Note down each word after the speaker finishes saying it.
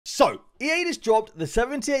So, EA just dropped the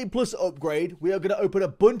 78 plus upgrade. We are going to open a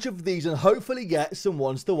bunch of these and hopefully get some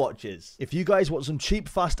ones to watches. If you guys want some cheap,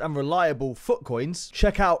 fast and reliable foot coins,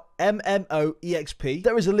 check out MMOEXP.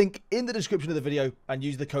 There is a link in the description of the video and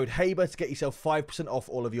use the code HABER to get yourself 5% off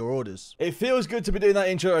all of your orders. It feels good to be doing that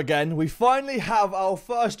intro again. We finally have our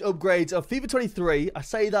first upgrades of FIFA 23. I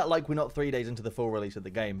say that like we're not 3 days into the full release of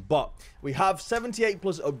the game, but we have 78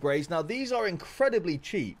 plus upgrades. Now, these are incredibly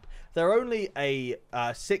cheap. They're only a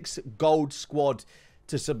 6 gold squad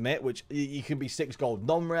to submit, which you can be 6 gold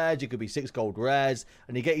non-rares, you could be 6 gold rares,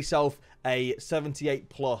 and you get yourself a 78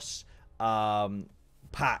 plus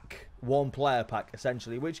pack, one player pack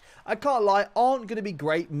essentially, which I can't lie aren't going to be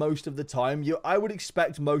great most of the time. I would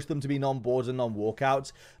expect most of them to be non-boards and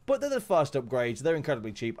non-walkouts, but they're the first upgrades. They're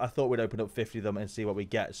incredibly cheap. I thought we'd open up 50 of them and see what we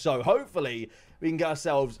get. So hopefully we can get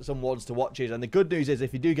ourselves some ones to watches. And the good news is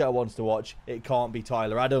if you do get a ones to watch, it can't be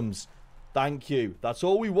Tyler Adams. Thank you. That's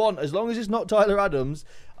all we want. As long as it's not Tyler Adams,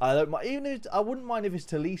 I wouldn't mind if it's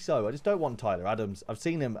Tolisso. I just don't want Tyler Adams. I've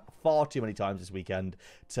seen him far too many times this weekend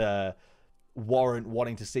to warrant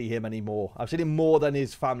wanting to see him anymore. I've seen him more than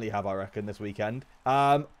his family have, I reckon, this weekend.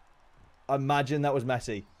 Imagine that was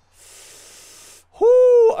Messi.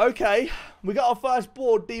 Whoo, okay. We got our first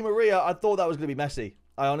board, Di Maria. I thought that was going to be Messi.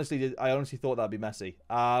 I honestly did. I honestly thought that'd be Messi.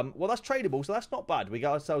 Well, that's tradable, so that's not bad. We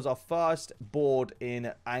got ourselves our first board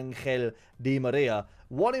in Angel Di Maria.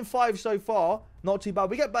 1 in 5 so far. Not too bad.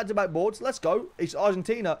 We get back-to-back boards. Let's go. It's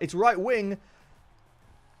Argentina. It's right wing.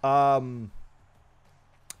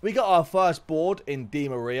 We got our first board in Di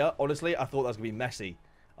Maria. Honestly, I thought that was going to be Messi.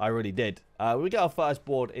 I really did. We got our first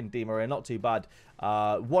board in Di Maria. Not too bad.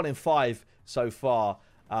 1 in 5 so far.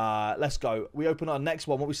 Let's go. We open our next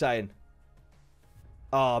one. What are we saying?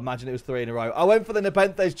 Oh, imagine it was 3 in a row. I went for the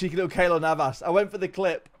Nepenthes, cheeky little Keylor Navas. I went for the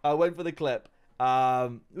clip. We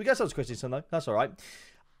got ourselves Christensen, though. That's all right.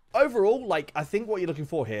 Overall, like, I think what you're looking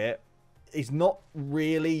for here is not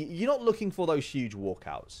really... You're not looking for those huge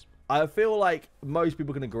walkouts. I feel like most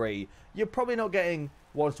people can agree. You're probably not getting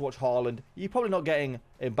ones to watch Haaland. You're probably not getting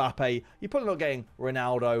Mbappe. You're probably not getting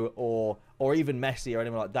Ronaldo or even Messi or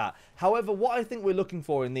anyone like that. However, what I think we're looking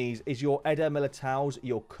for in these is your Eder Militaos,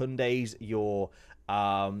 your Koundés, your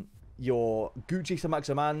Gucci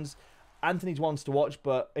Saint-Maximans. Anthony's ones to watch,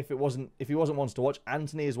 but if he wasn't ones to watch,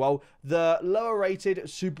 Anthony as well. The lower rated,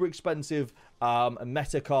 super expensive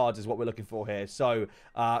meta cards is what we're looking for here. So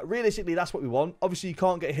realistically, that's what we want. Obviously, you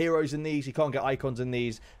can't get heroes in these, you can't get icons in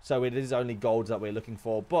these, so it is only golds that we're looking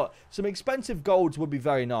for. But some expensive golds would be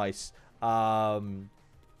very nice.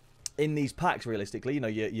 In these packs, realistically, you know,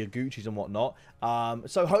 your Gucci's and whatnot.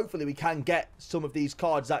 So hopefully we can get some of these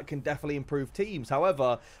cards that can definitely improve teams.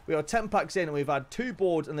 However, we are 10 packs in and we've had 2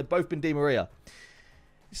 boards and they've both been Di Maria.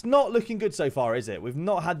 It's not looking good so far, is it? We've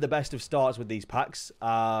not had the best of starts with these packs.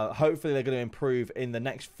 Hopefully they're going to improve in the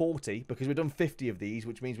next 40 because we've done 50 of these,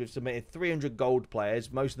 which means we've submitted 300 gold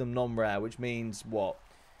players, most of them non-rare, which means what?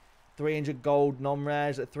 300 gold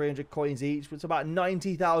non-rares at 300 coins each. It's about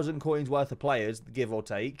 90,000 coins worth of players, give or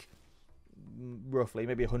take. Roughly,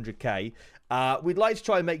 maybe 100k. We'd like to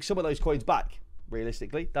try and make some of those coins back.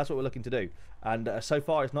 Realistically, that's what we're looking to do. And so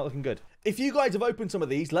far, it's not looking good. If you guys have opened some of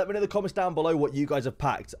these, let me know in the comments down below what you guys have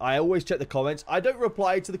packed. I always check the comments. I don't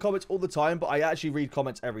reply to the comments all the time, but I actually read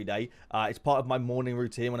comments every day. It's part of my morning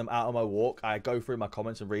routine when I'm out on my walk. I go through my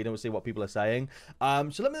comments and read them and see what people are saying. So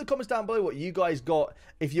let me know in the comments down below what you guys got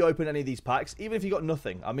if you open any of these packs, even if you got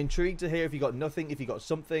nothing. I'm intrigued to hear if you got nothing, if you got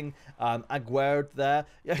something. Aguerd there.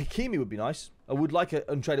 Yeah, Hakimi would be nice. I would like an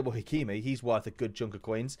untradeable Hakimi. He's worth a good chunk of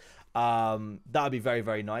coins. That would be very,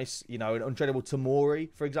 very nice. You know, an untradeable Tamori,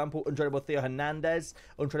 for example. Untradeable Theo Hernandez.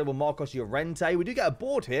 Untradeable Marcos Llorente. We do get a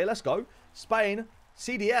board here. Let's go. Spain.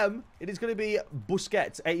 CDM. It is going to be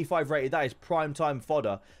Busquets. 85 rated. That is prime time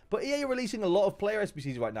fodder. But EA are releasing a lot of player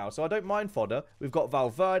SBCs right now, so I don't mind fodder. We've got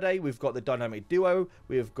Valverde. We've got the Dynamic Duo.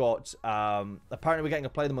 We've got... apparently we're getting a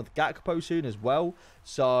Play of the Month Gakpo soon as well.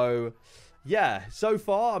 So... yeah, so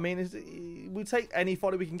far, I mean, we take any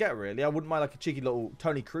fodder we can get, really. I wouldn't mind like a cheeky little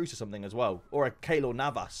Tony Cruz or something as well. Or a Keylor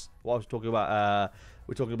Navas. While I was talking about,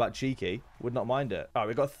 we're talking about cheeky. Would not mind it. All right,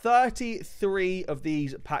 we've got 33 of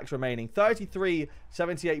these packs remaining. 33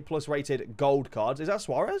 78 plus rated gold cards. Is that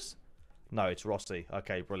Suarez? No, it's Rossi.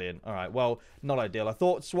 Okay, brilliant. All right, well, not ideal. I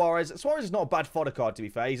thought Suarez is not a bad fodder card, to be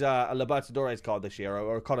fair. He's a Libertadores card this year,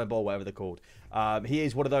 or a Conor Ball, whatever they're called. He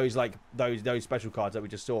is one of those, like, those special cards that we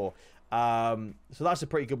just saw. So that's a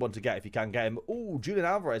pretty good one to get if you can get him. Ooh, Julian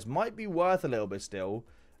Alvarez might be worth a little bit still.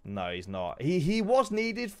 No, he's not. He was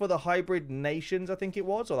needed for the hybrid nations, I think it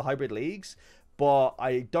was, or the hybrid leagues. But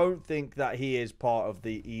I don't think that he is part of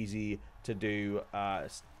the easy to do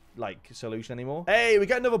like solution anymore. Hey, we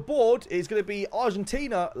get another board. It's going to be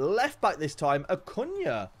Argentina left back this time.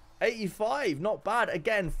 Acuna, 85, not bad.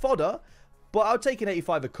 Again, fodder, but I'll take an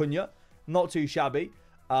 85 Acuna. Not too shabby.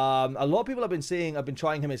 A lot of people have been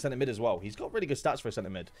trying him in centre mid as well. He's got really good stats for a centre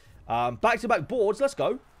mid. Back-to-back boards. Let's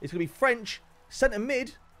go. It's going to be French centre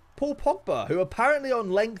mid. Paul Pogba, who apparently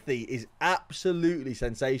on lengthy is absolutely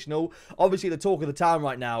sensational. Obviously, the talk of the town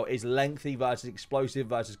right now is lengthy versus explosive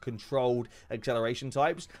versus controlled acceleration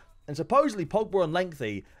types. And supposedly, Pogba on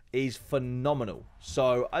lengthy is phenomenal.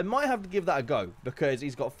 So, I might have to give that a go because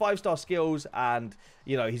he's got 5-star skills and,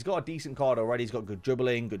 you know, he's got a decent card already. He's got good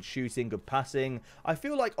dribbling, good shooting, good passing. I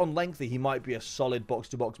feel like on lengthy, he might be a solid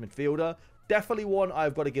box-to-box midfielder. Definitely one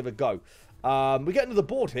I've got to give a go. We get into the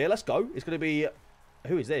board here. Let's go. It's going to be...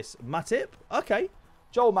 Who is this? Matip? Okay.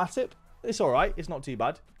 Joel Matip. It's all right. It's not too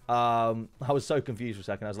bad. I was so confused for a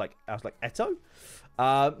second. I was like, Eto?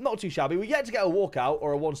 Not too shabby. We yet to get a walkout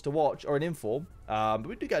or a wants to watch or an inform. But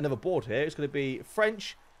we do get another board here. It's going to be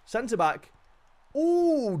French centre-back.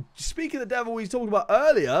 Ooh, speaking of the devil we talked about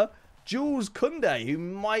earlier, Jules Koundé, who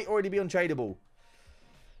might already be untradeable.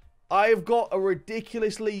 I've got a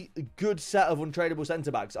ridiculously good set of untradeable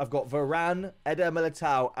centre-backs. I've got Varane, Eder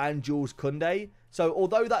Militao, and Jules Koundé. So,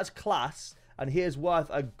 although that's class, and he is worth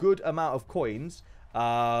a good amount of coins...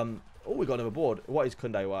 oh, we got another board. What is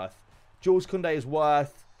Koundé worth? Jules Koundé is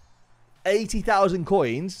worth 80,000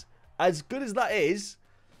 coins. As good as that is,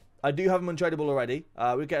 I do have him untradeable already.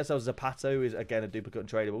 We get ourselves Zapata, who is, again, a duplicate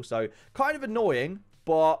untradeable. So, kind of annoying,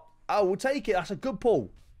 but I will take it. That's a good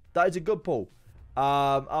pull. That is a good pull.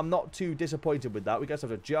 I'm not too disappointed with that. We get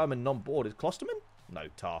ourselves a German non-board. Is Klosterman? No,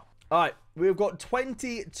 tar. Alright, we've got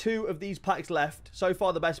 22 of these packs left. So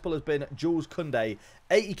far, the best pull has been Jules Koundé.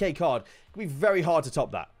 80k card. It'll be very hard to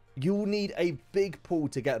top that. You'll need a big pull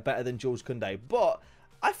to get better than Jules Koundé. But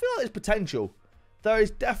I feel like there's potential. There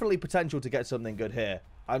is definitely potential to get something good here.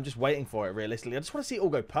 I'm just waiting for it, realistically. I just want to see it all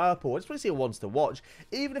go purple. I just want to see it wants to watch.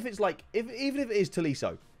 Even if it's like, even if it is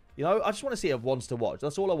Tolisso. You know, I just want to see it wants to watch.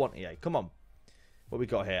 That's all I want, EA. Come on. What we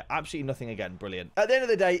got here? Absolutely nothing again. Brilliant. At the end of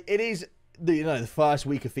the day, it is... the first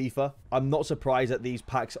week of FIFA. I'm not surprised that these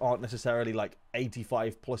packs aren't necessarily like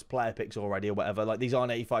 85 plus player picks already or whatever. Like these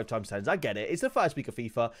aren't 85 times 10s. I get it. It's the first week of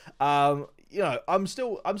FIFA. You know, I'm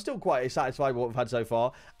still quite satisfied with what we've had so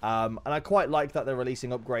far. And I quite like that they're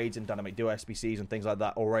releasing upgrades and dynamic duo SBCs and things like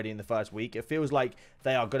that already in the first week. It feels like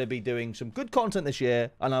they are going to be doing some good content this year,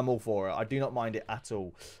 and I'm all for it. I do not mind it at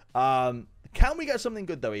all. Can we get something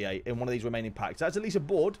good though, EA, in one of these remaining packs? That's at least a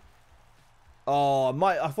board. Oh,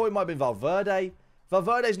 I thought it might have been Valverde.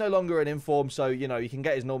 Valverde's no longer an inform, so, you know, you can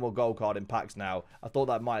get his normal gold card in packs now. I thought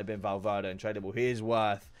that might have been Valverde and tradable. He is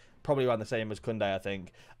worth probably around the same as Koundé, I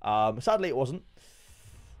think. Sadly, it wasn't.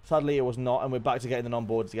 Sadly, it was not, and we're back to getting the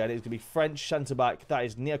non-boards again. It's going to be French centre-back. That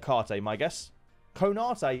is Niakate, my guess.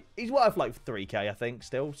 Konate, he's worth like 3k, I think,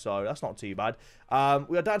 still, so that's not too bad.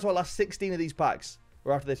 We are down to our last 16 of these packs.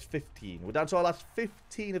 We're after this 15. We're down to our last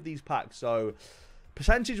 15 of these packs, so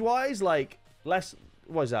percentage-wise, like... less,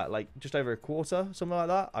 what is that, like just over a quarter, something like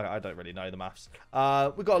that? I don't really know the maths.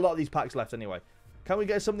 We've got a lot of these packs left anyway. Can we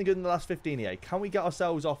get something good in the last 15 here? Can we get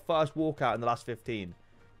ourselves our first walkout in the last 15?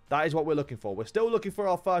 That is what we're looking for. We're still looking for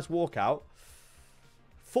our first walkout.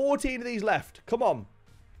 14 of these left. Come on.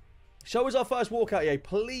 Show us our first walkout, EA.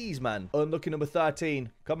 Please, man. Unlucky number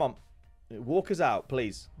 13. Come on. Walk us out,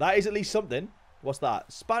 please. That is at least something. What's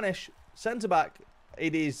that? Spanish centre-back.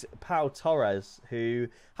 It is Pau Torres, who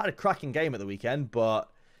had a cracking game at the weekend, but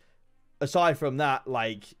aside from that,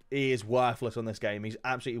 like, he is worthless on this game. He's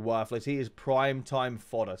absolutely worthless. He is prime time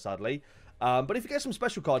fodder, sadly. But if you get some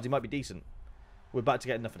special cards, he might be decent. We're back to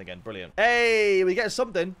getting nothing again. Brilliant. Hey, we get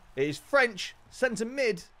something. It is French centre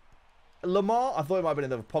mid. Lamar. I thought it might have been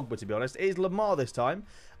another Pogba, to be honest. It is Lamar this time.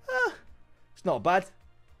 It's not bad.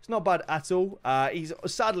 It's not bad at all. He's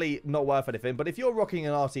sadly not worth anything, but if you're rocking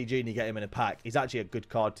an RTG and you get him in a pack, he's actually a good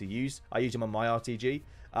card to use. I use him on my RTG.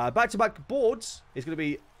 Back-to-back boards is going to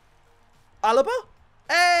be Alaba.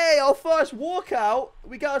 Hey, our first walkout.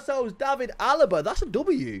 We got ourselves David Alaba. That's a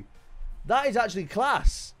W. That is actually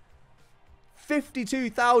class.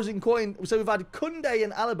 52,000 coins. So we've had Koundé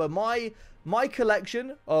and Alaba. My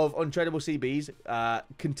collection of untradeable CBs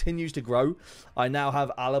continues to grow. I now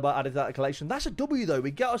have Alaba added to that collection. That's a W, though.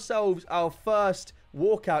 We get ourselves our first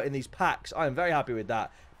walkout in these packs. I am very happy with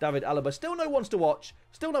that. David Alaba. Still no ones to watch.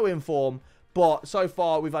 Still no inform. But so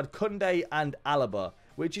far, we've had Koundé and Alaba,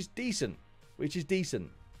 which is decent. Which is decent.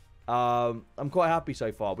 I'm quite happy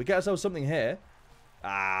so far. We get ourselves something here.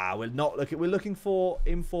 We're not looking. We're looking for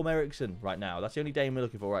Inform Ericsson right now. That's the only game we're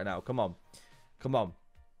looking for right now. Come on. Come on.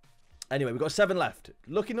 Anyway, we've got 7 left.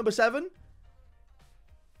 Lucky number 7.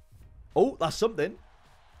 Oh, that's something.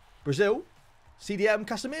 Brazil. CDM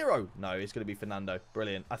Casemiro. No, it's going to be Fernando.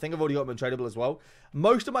 Brilliant. I think I've already got them untradeable as well.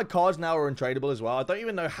 Most of my cards now are untradeable as well. I don't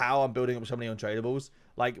even know how I'm building up so many untradeables.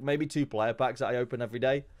 Like, maybe 2 player packs that I open every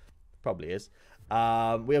day. Probably is.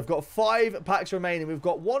 We have got 5 packs remaining. We've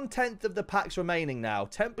got 1/10 of the packs remaining now.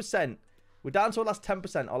 10%. We're down to our last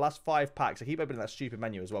 10%. Our last 5 packs. I keep opening that stupid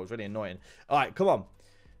menu as well. It's really annoying. All right, come on.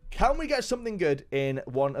 Can we get something good in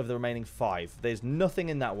one of the remaining 5? There's nothing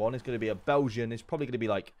in that one. It's going to be a Belgian. It's probably going to be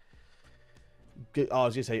like... I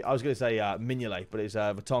was gonna say Mignolet, but it's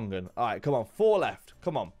Vertonghen. All right, come on, 4 left.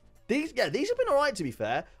 Come on. These have been all right, to be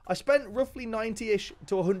fair. I spent roughly 90-ish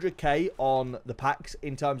to 100k on the packs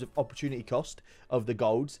in terms of opportunity cost of the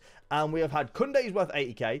golds, and we have had Koundé's worth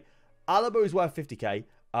 80k, Alaba is worth 50k,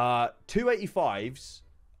 2 85s,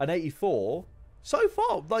 an 84. So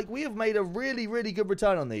far, like, we have made a really, really good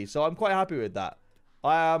return on these, so I'm quite happy with that.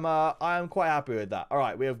 I am quite happy with that. All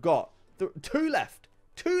right, we have got 2 left.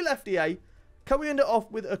 2 left, EA. Can we end it off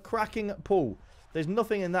with a cracking pull? There's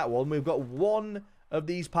nothing in that one. We've got 1 of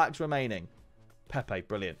these packs remaining. Pepe,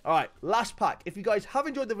 brilliant. All right, last pack. If you guys have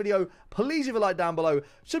enjoyed the video, please leave a like down below.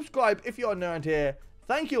 Subscribe if you're new around here.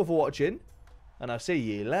 Thank you all for watching. And I'll see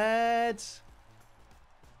you lads.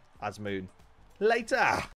 Asmoon. Later.